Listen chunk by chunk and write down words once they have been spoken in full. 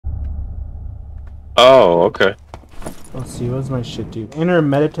Oh, okay. Let's see, what does my shit do? Enter a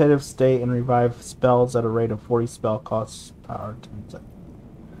meditative state and revive spells at a rate of 40 spell costs power times.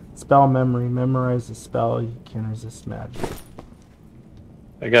 Spell memory. Memorize the spell. You can resist magic.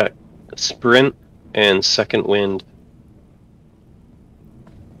 I got sprint and second wind.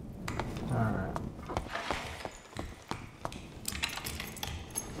 Alright.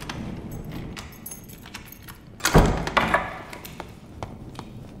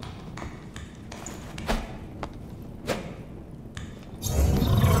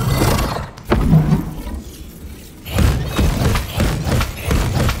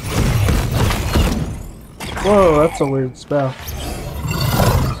 Whoa, that's a weird spell.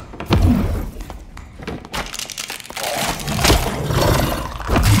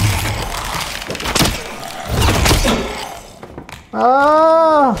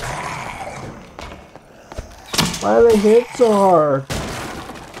 Ah! Why do they hit so hard?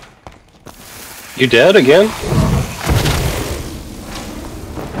 You dead again?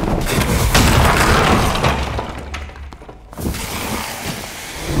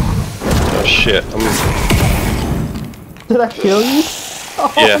 Oh shit, Did I kill you?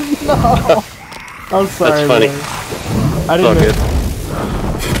 Oh, yeah. no! I'm sorry. That's funny. Man. I didn't It's all know. good.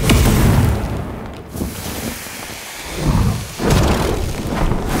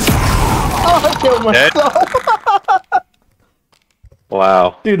 Oh, I killed myself!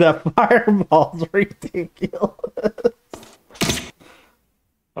 Wow. Dude, that fireball's ridiculous.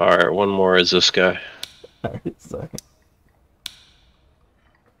 Alright, one more is this guy. Alright, second.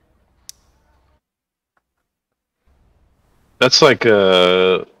 That's like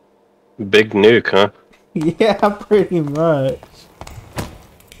a big nuke, huh? Yeah, pretty much.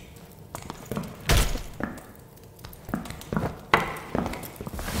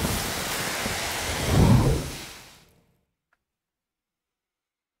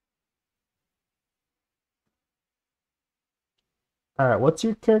 Alright, what's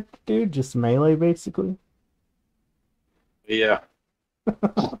your character do? Just melee, basically? Yeah.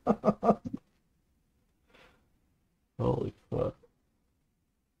 Holy fuck.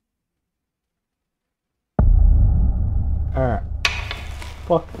 Alright.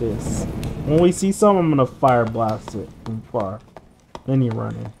 Fuck this. When we see something, I'm gonna fire blast it from far. Then you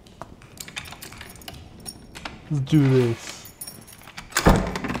run in. Let's do this.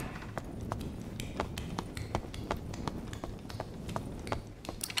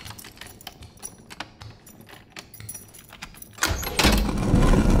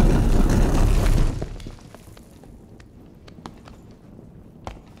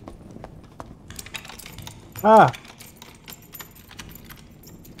 Ah!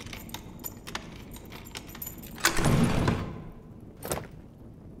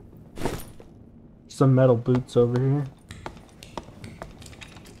 Some metal boots over here.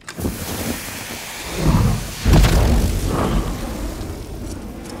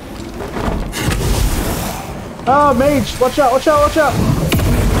 Oh, mage! Watch out, watch out, watch out!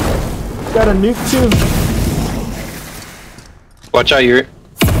 Got a nuke too. Watch out, you're...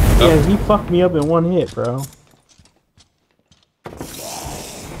 Yeah, he fucked me up in one hit, bro.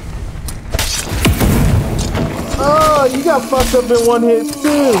 Oh, you got fucked up in one hit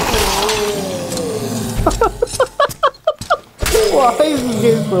too. Why is this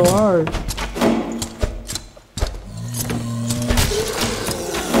game so hard?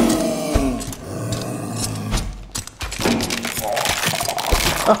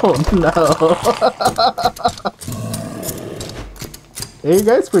 Oh no. Hey, you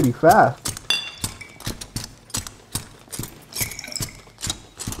guys pretty fast.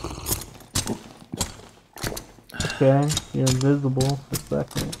 Okay, you're invisible for a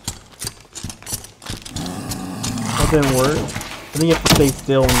second. That didn't work. I think you have to stay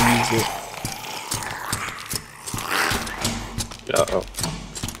still when you use it. Uh-oh.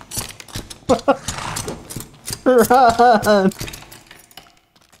 Run!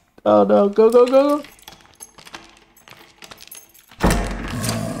 Oh no, go, go, go!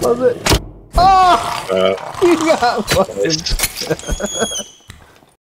 Was it? Oh! You got fucking...